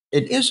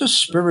 It is a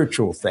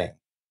spiritual thing,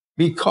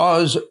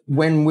 because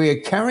when we're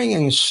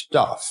carrying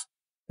stuff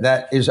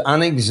that is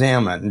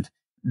unexamined,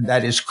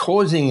 that is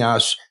causing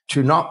us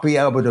to not be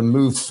able to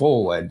move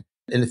forward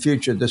in the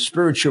future, the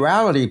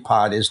spirituality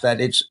part is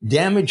that it's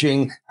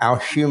damaging our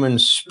human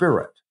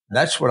spirit.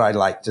 That's what I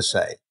like to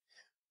say.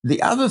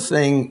 The other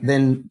thing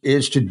then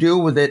is to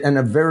deal with it in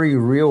a very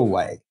real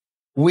way.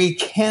 We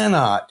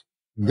cannot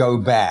go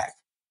back.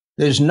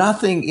 There's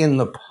nothing in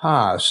the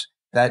past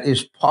that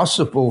is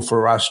possible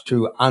for us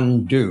to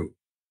undo.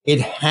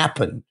 It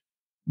happened.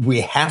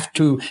 We have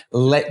to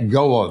let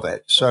go of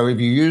it. So if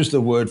you use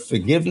the word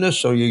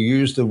forgiveness or you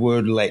use the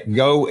word let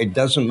go, it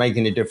doesn't make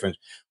any difference.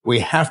 We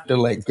have to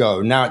let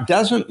go. Now, it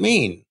doesn't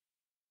mean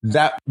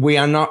that we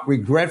are not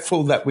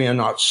regretful, that we are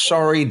not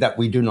sorry, that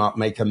we do not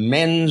make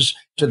amends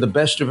to the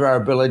best of our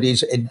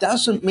abilities. It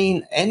doesn't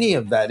mean any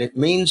of that. It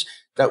means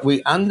that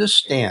we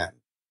understand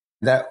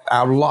that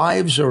our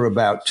lives are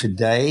about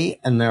today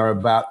and they're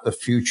about the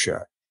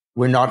future.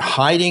 We're not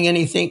hiding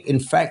anything. In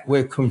fact,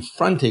 we're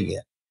confronting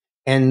it.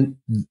 And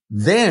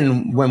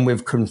then when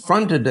we've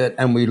confronted it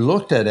and we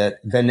looked at it,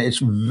 then it's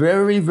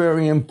very,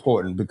 very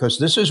important, because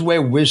this is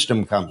where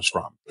wisdom comes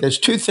from. There's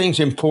two things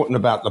important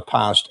about the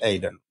past,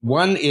 Aidan.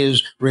 One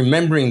is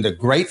remembering the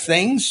great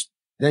things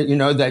that,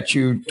 that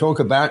you talk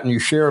about and you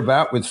share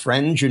about with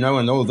friends, and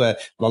all the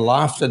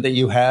laughter that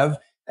you have.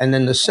 And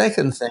then the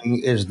second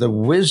thing is the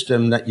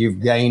wisdom that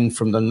you've gained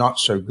from the not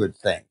so good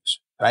things,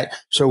 right?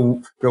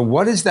 So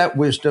what is that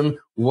wisdom?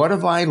 What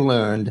have I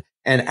learned?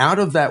 And out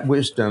of that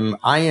wisdom,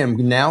 I am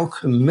now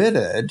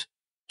committed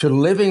to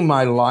living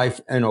my life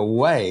in a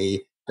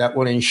way that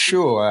will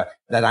ensure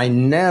that I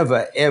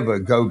never, ever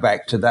go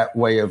back to that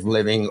way of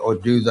living or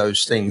do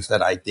those things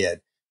that I did.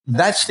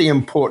 That's the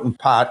important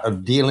part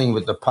of dealing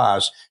with the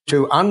past,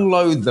 to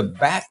unload the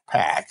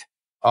backpack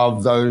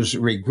of those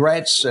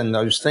regrets and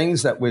those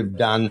things that we've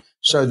done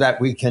so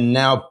that we can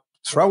now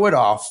throw it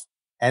off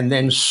and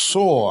then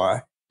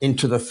soar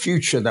into the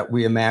future that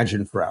we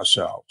imagine for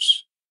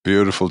ourselves.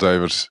 Beautiful,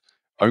 David.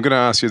 I'm going to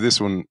ask you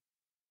this one.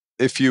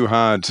 If you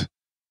had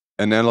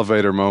an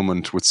elevator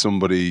moment with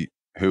somebody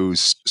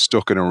who's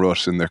stuck in a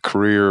rut in their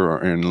career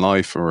or in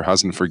life or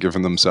hasn't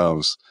forgiven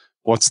themselves,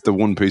 what's the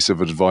one piece of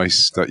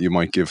advice that you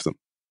might give them?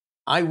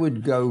 I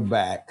would go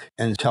back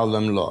and tell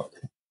them, look,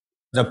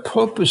 the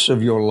purpose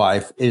of your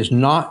life is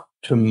not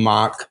to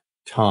mark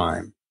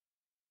time.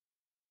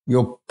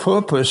 Your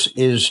purpose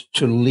is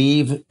to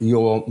leave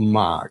your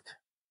mark,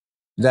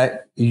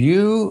 that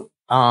you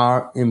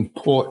are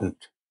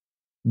important.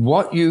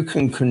 What you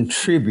can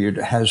contribute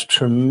has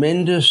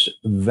tremendous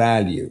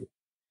value,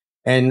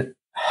 and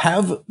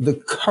have the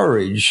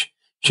courage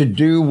to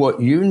do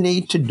what you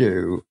need to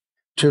do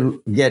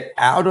to get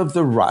out of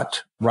the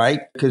rut,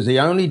 right? Because the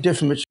only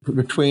difference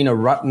between a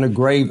rut and a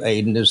grave,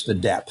 Aidan, is the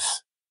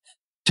depth.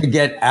 To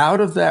get out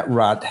of that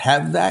rut,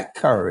 have that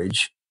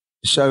courage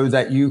so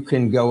that you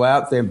can go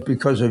out there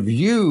because of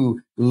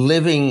you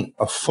living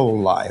a full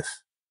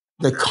life.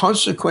 The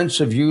consequence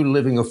of you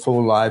living a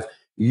full life,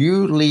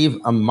 you leave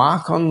a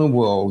mark on the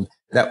world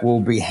that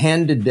will be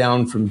handed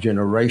down from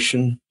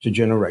generation to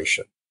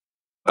generation.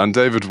 And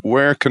David,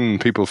 where can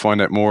people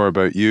find out more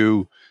about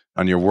you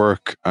and your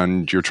work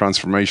and your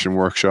transformation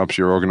workshops,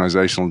 your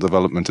organizational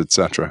development,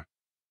 etc.?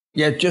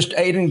 Yeah, just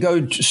Aidan,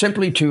 go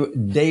simply to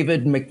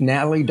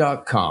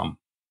davidmcnally.com.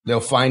 They'll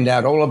find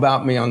out all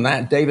about me on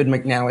that,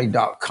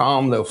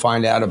 davidmcnally.com. They'll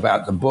find out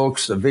about the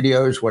books, the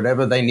videos,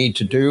 whatever they need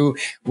to do.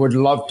 Would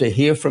love to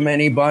hear from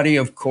anybody,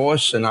 of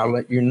course, and I'll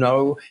let you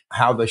know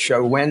how the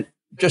show went.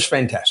 Just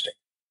fantastic.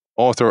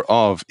 Author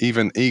of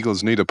Even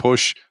Eagles Need a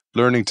Push,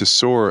 Learning to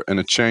Soar in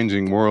a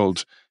Changing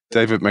World.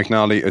 David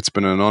McNally, it's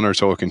been an honor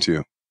talking to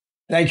you.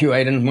 Thank you,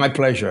 Aidan. My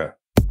pleasure.